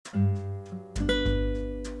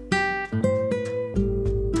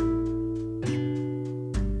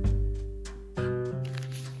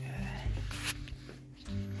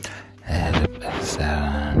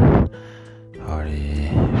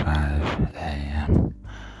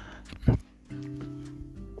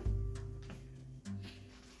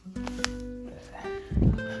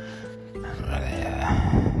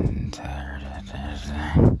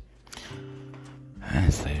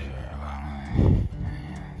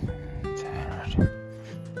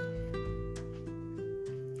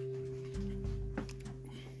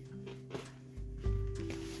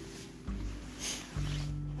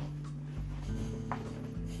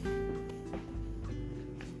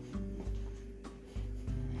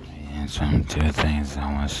some two things I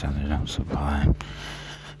want to sell they don't supply.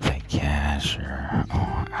 Fake cash or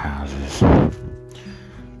houses.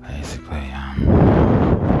 Basically,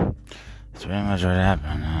 that's pretty much what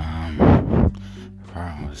happened. The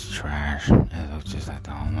apartment was trash. It looked just like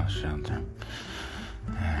the homeless shelter.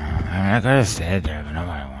 I could have stayed there, but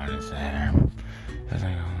nobody wanted to stay there. It was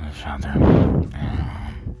like a homeless shelter.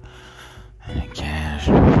 And the cash.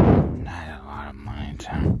 I had a lot of money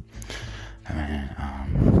too.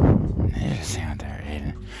 They just sitting out there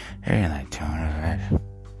eating like tuna fish.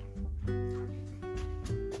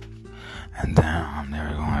 And then they were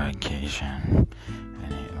going on vacation.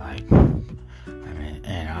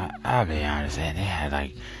 And I'll be honest,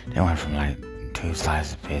 they went from like 2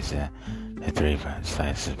 slices of pizza to 3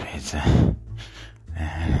 slices of pizza.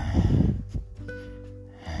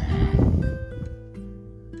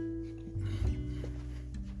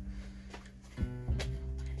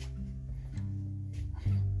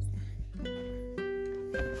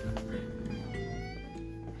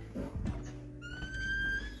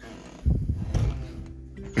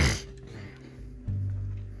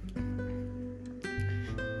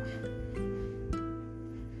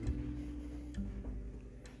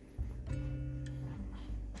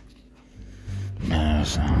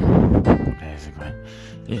 So, basically,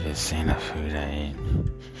 you just seen the food I eat.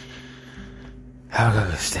 I'll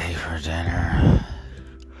cook a steak for dinner.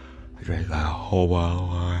 I drink like a whole bottle of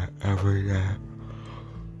wine every day.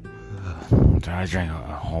 So I drink a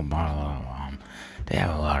whole bottle of they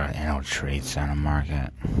have a lot of, treats on the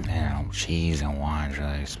market. Cheese and wine is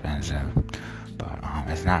really expensive. But,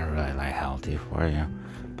 it's not really, healthy for you.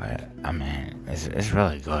 But, it's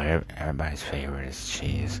really good. Everybody's favorite is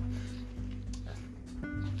cheese.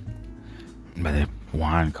 But the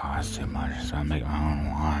wine costs too much, so I make my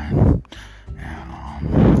own wine.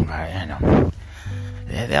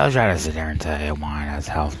 They'll try to sit there and tell you wine has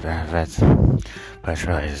health benefits, but it's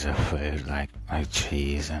really just a food like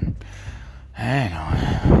cheese and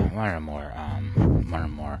one of the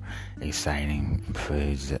more exciting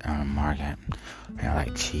foods on the market.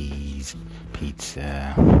 Like cheese,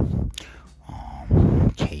 pizza,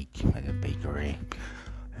 cake at a bakery.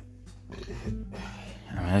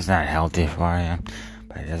 It's not healthy for you,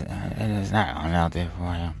 but it is not unhealthy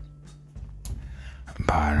for you.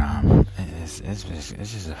 But it's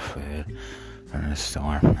just a food from the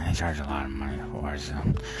store. They charge a lot of money for it, so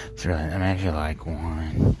it's really. If you like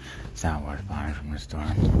wine, it's not worth buying from the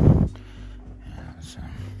store.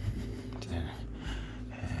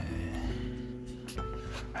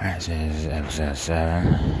 Alright, so this is episode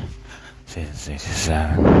 7, season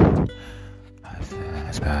 67.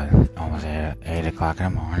 It's about almost 8 o'clock in the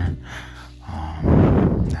morning. I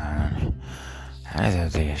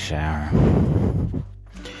have to take a shower.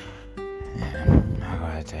 I'll go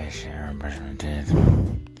ahead and take a shower and brush my teeth.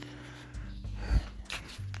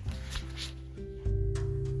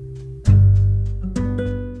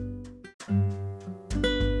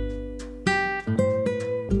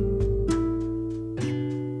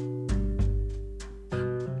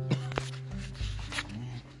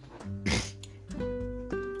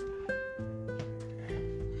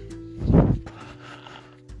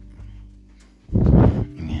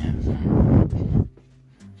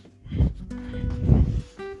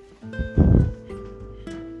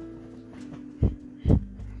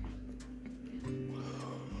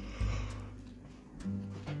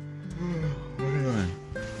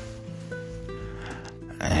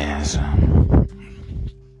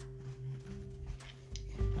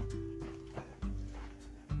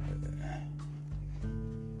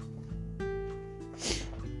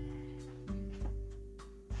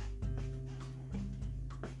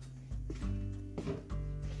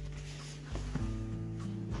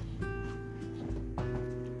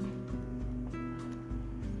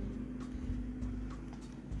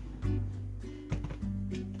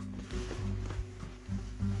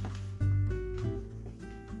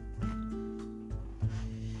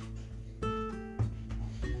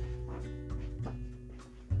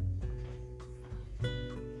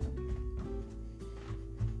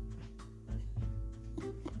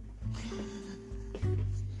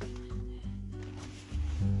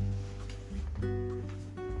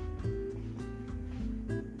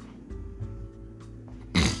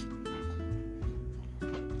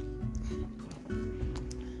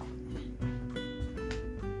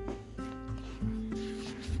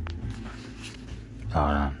 Hold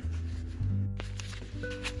on.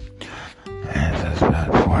 It's about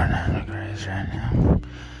 49 degrees right now.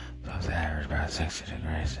 So the average about 60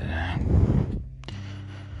 degrees today.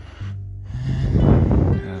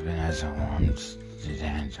 It'll be nice and warm today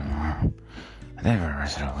and tomorrow. I think for the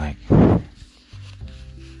rest of the week.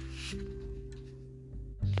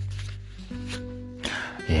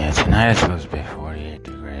 Yeah, tonight is supposed to be 48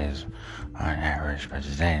 degrees on average, but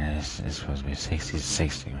today it's supposed to be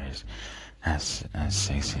 66 degrees. That's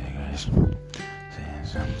 60 degrees.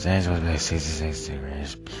 So today's supposed to be 66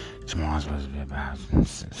 degrees. Tomorrow's supposed to be about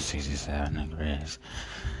 67 degrees.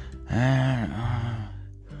 And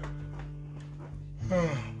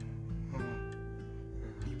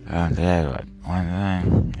today what?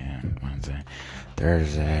 Wednesday? Yeah, Wednesday.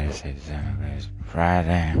 Thursday, 67 degrees.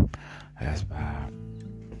 Friday, that's about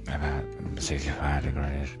 65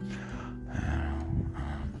 degrees.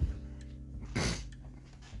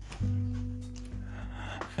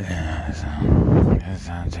 Yeah, so it's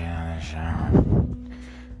time to take another shower.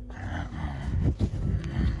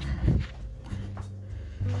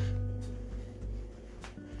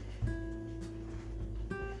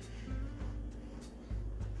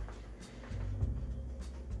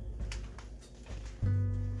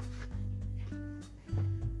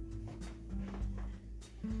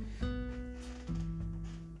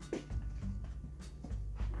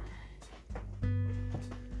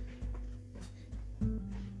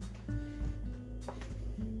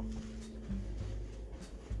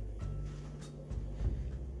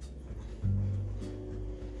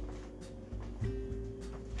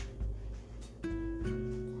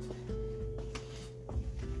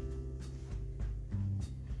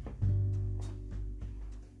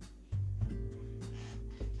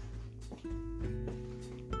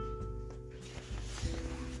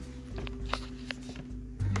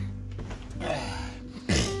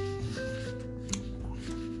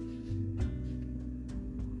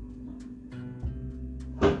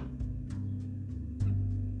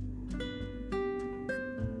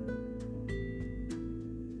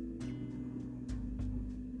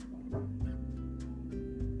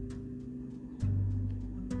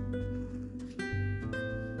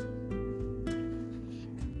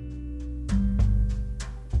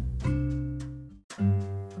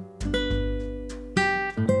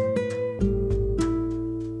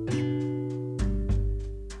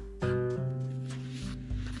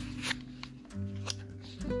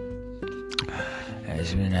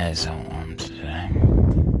 It's been nice so warm today.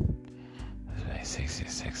 It's like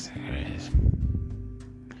 66 degrees.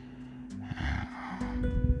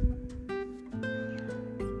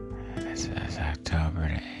 It's October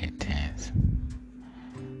the 18th,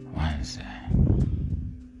 Wednesday.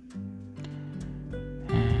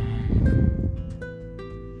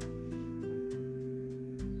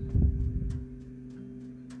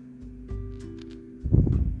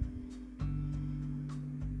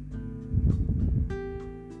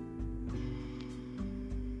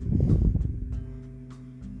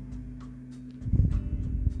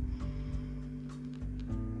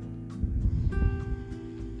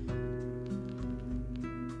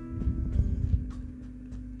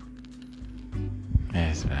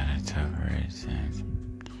 It's about October 18th.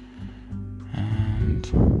 And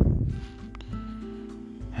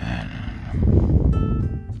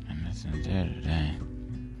it's in there today.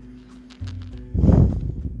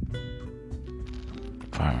 The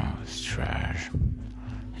apartment was trash.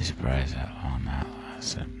 You're surprised how long that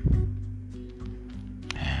lasted.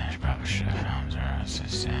 Yeah, I probably should have filmed the rest of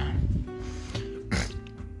this down.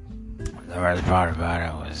 The worst part about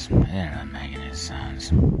it was it didn't really make any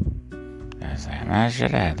sense. I was like, I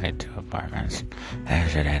should have had like 2 apartments. I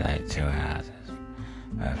should have had like 2 houses.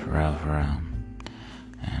 But for real.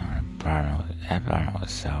 And that apartment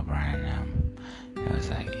was so brand new. It was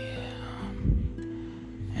like,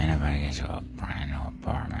 ain't nobody gets you a brand new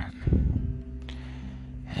apartment.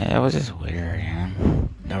 It was just weird,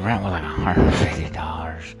 The rent was like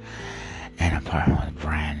 $150. And the apartment was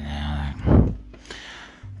brand new.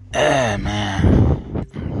 Man.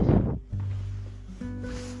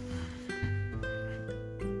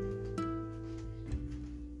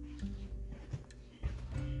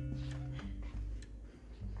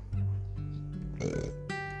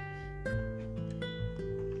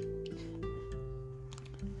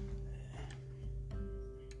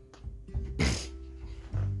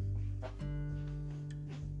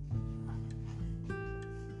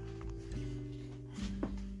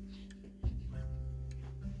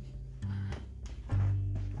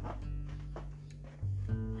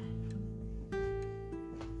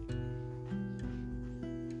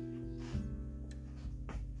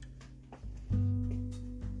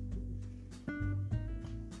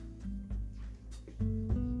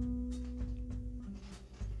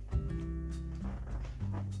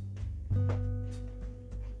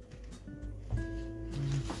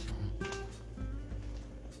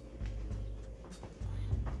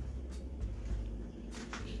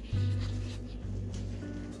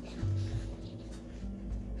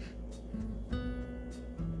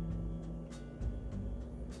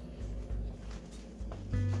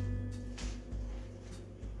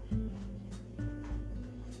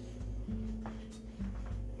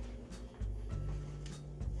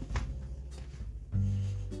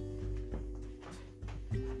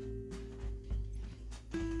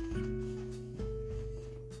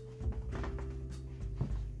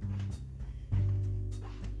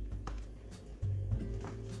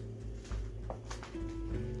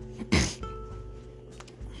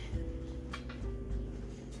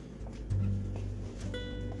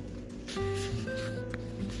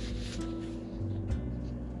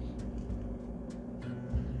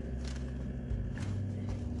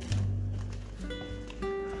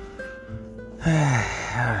 And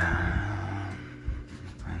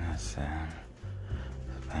that's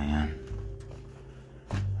Japan.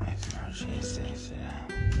 Makes no cheese sticks today.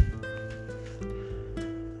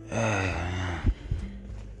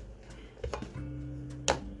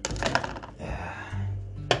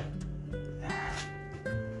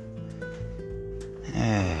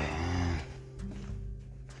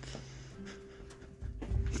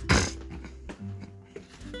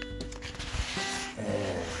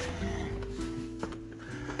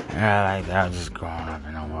 Yeah, like that, just growing up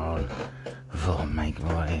in a world full of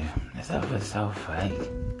make-believe. This stuff is so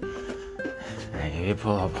fake. Like, if you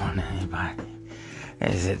pull up on anybody,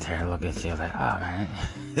 they sit there and look at you like, oh man,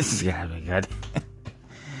 this is gotta be good.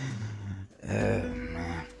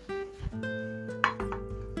 Man.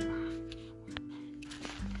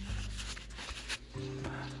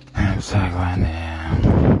 I'm so glad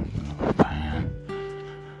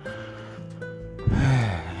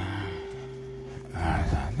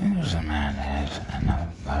there's a mayonnaise in the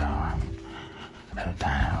little room, the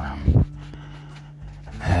dining room.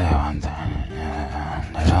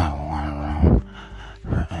 There's only one room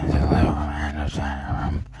in the living room and the dining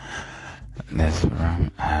room. This room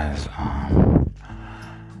has a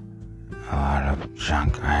lot of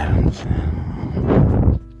junk items. I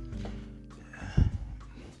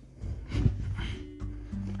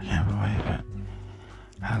can't believe it.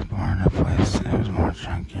 I was born in a place that was more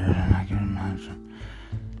junkier than I can imagine.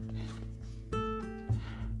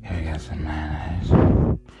 Here we got some mayonnaise.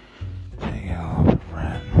 Take a little bit of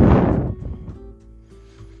bread.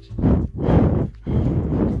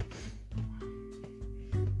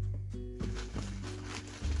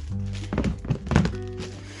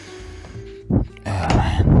 Oh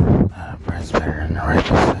man, bread's better than the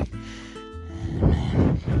rapist. Man.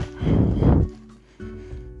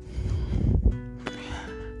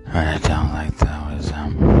 What I don't like though is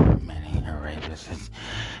meeting a rapist.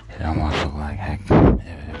 It almost looked like heck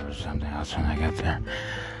if it was something else when I got there.